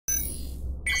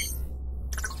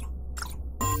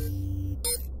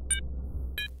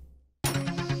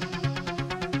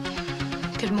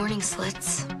Good morning,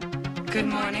 Slits. Good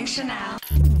morning, Chanel.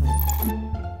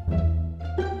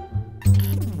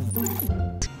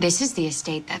 This is the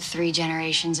estate that 3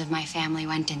 generations of my family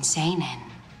went insane in.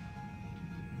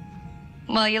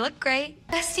 Well, you look great.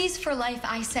 Besties for life,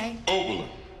 I say. Oberlin,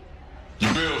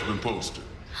 your bail's been posted.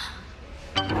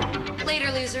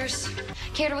 Later, losers.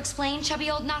 Care to explain,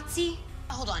 chubby old Nazi?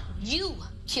 Hold on, you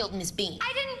killed Miss Bean.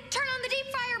 I didn't turn on the deep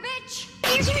fryer,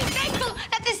 bitch! You should be thankful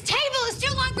that this table is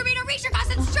too long for me to reach across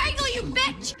and strangle you,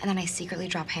 bitch! And then I secretly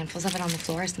drop handfuls of it on the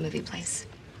floor as the movie plays.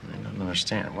 I don't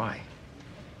understand. Why?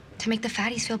 To make the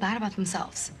fatties feel bad about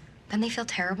themselves. Then they feel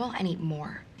terrible and eat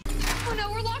more. Oh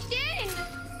no, we're locked in!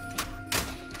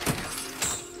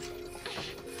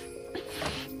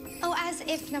 Oh, as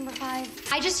if, number 5.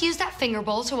 I just used that finger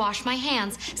bowl to wash my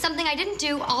hands, something I didn't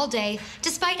do all day,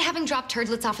 despite having dropped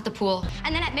turdlets off at the pool.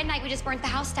 And then at midnight, we just burnt the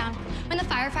house down. When the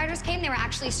firefighters came, they were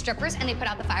actually strippers, and they put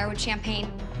out the fire with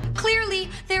champagne. Clearly,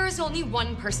 there is only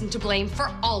one person to blame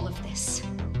for all of this.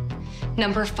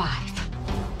 Number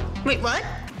 5. Wait, what?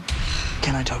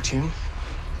 Can I talk to you?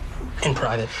 In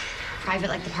private.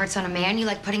 Private like the parts on a man you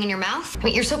like putting in your mouth?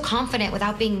 Wait, you're so confident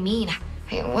without being mean.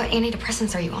 Hey, what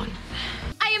antidepressants are you on?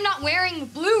 I am not wearing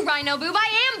blue, Rhino Boob.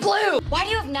 I am blue! Why do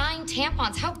you have 9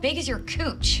 tampons? How big is your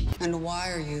cooch? And why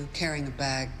are you carrying a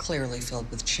bag clearly filled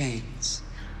with chains?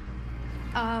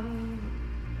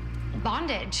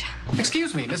 Bondage.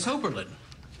 Excuse me, Miss Oberlin.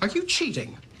 Are you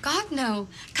cheating? God, no.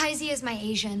 Kaisi is my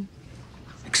Asian.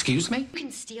 Excuse me? You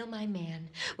can steal my man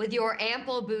with your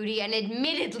ample booty and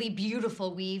admittedly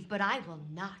beautiful weave, but I will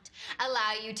not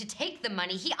allow you to take the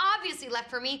money he obviously left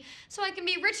for me so I can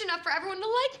be rich enough for everyone to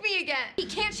like me again. He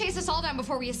can't chase us all down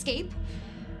before we escape.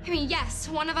 I mean, yes,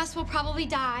 one of us will probably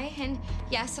die, and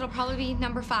yes, it'll probably be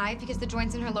number 5 because the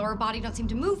joints in her lower body don't seem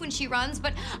to move when she runs,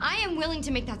 but I am willing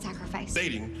to make that sacrifice.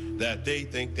 Stating that they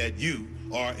think that you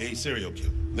are a serial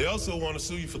killer. They also want to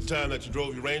sue you for the time that you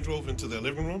drove your Range Rover into their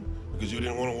living room because you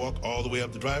didn't want to walk all the way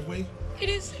up the driveway. It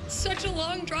is such a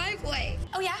long driveway.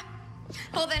 Oh, yeah?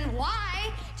 Well, then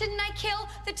why didn't I kill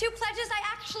the 2 pledges I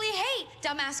actually hate?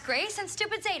 Dumbass Grace and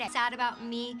stupid Zeta. Sad about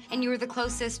me, and you were the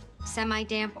closest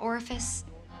semi-damp orifice.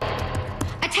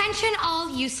 Attention, all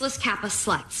useless Kappa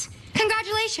sluts.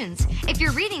 Congratulations. If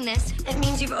you're reading this, it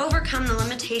means you've overcome the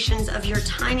limitations of your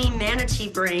tiny manatee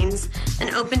brains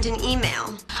and opened an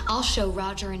email. I'll show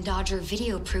Roger and Dodger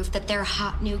video proof that their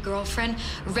hot new girlfriend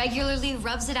regularly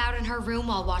rubs it out in her room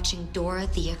while watching Dora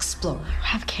the Explorer. I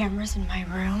have cameras in my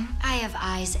room. I have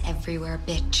eyes everywhere,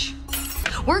 bitch.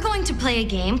 We're going to play a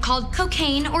game called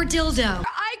Cocaine or Dildo.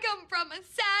 I come from a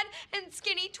sad and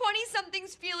skinny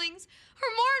 20-something's feelings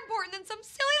are more important than some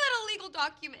silly little legal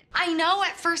document. I know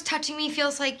at first touching me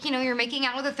feels like, you're making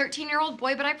out with a 13-year-old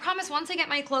boy, but I promise once I get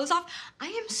my clothes off, I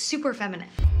am super feminine.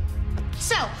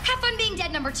 So, have fun being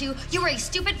dead, number 2. You are a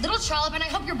stupid little trollop, and I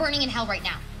hope you're burning in hell right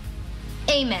now.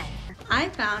 Amen. I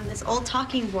found this old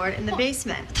talking board in the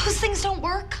basement. Those things don't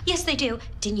work. Yes, they do.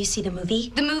 Didn't you see the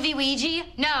movie? The movie Ouija?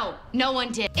 No, no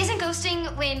one did. Isn't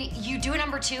ghosting when you do a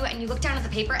number 2 and you look down at the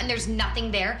paper and there's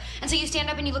nothing there? And so you stand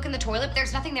up and you look in the toilet, but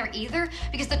there's nothing there either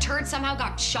because the turd somehow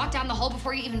got shot down the hole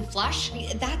before you even flush?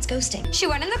 That's ghosting. She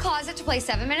went in the closet to play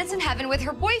 7 Minutes in Heaven with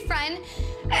her boyfriend,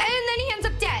 and then he ends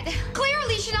up dead.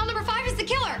 Clearly, Chanel number 5 is the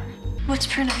killer. What's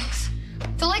Prunex?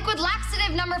 The liquid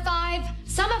laxative number 5.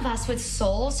 Some of us with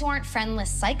souls who aren't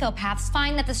friendless psychopaths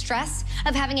find that the stress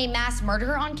of having a mass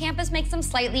murderer on campus makes them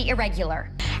slightly irregular.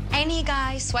 Any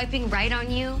guy swiping right on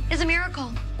you is a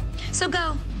miracle. So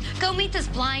go meet this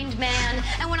blind man.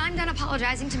 And when I'm done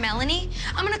apologizing to Melanie,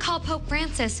 I'm gonna call Pope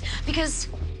Francis because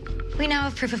we now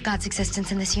have proof of God's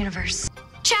existence in this universe.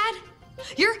 Chad,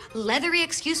 your leathery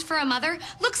excuse for a mother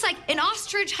looks like an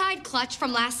ostrich hide clutch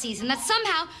from last season that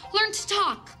somehow learned to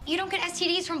talk. You don't get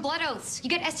STDs from blood oaths. You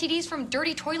get STDs from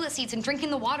dirty toilet seats and drinking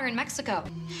the water in Mexico.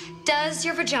 Does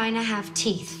your vagina have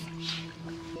teeth?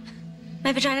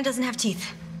 My vagina doesn't have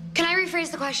teeth. Can I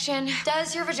rephrase the question?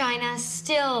 Does your vagina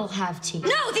still have teeth?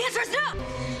 No, the answer is no!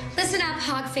 Listen up,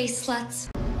 hog-faced sluts.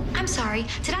 I'm sorry,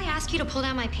 did I ask you to pull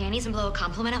down my panties and blow a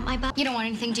compliment up my butt? You don't want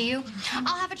anything, do you?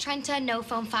 I'll have a Trenta no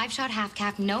foam 5-shot half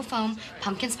cap, no foam,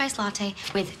 pumpkin spice latte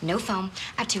with no foam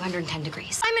at 210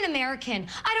 degrees. I'm an American.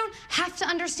 I don't have to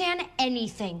understand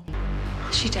anything.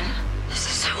 Is she dead? This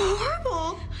is so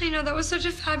horrible. I know, that was such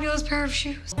a fabulous pair of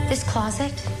shoes. This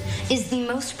closet is the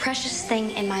most precious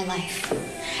thing in my life.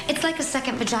 It's like a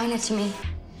second vagina to me.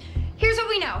 Here's what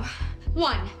we know.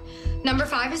 1, number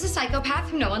 5 is a psychopath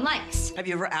who no one likes. Have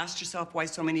you ever asked yourself why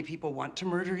so many people want to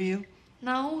murder you?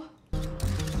 No.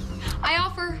 I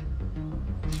offer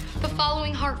the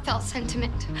following heartfelt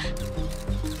sentiment.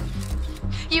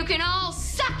 You can all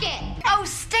suck it! Oh,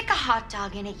 stick a hot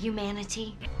dog in it,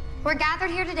 humanity. We're gathered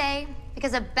here today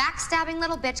because a backstabbing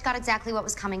little bitch got exactly what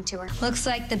was coming to her. Looks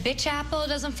like the bitch apple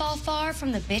doesn't fall far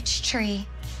from the bitch tree.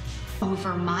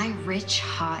 Over my rich,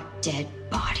 hot, dead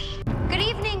body. Good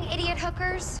evening, idiot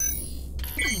hookers.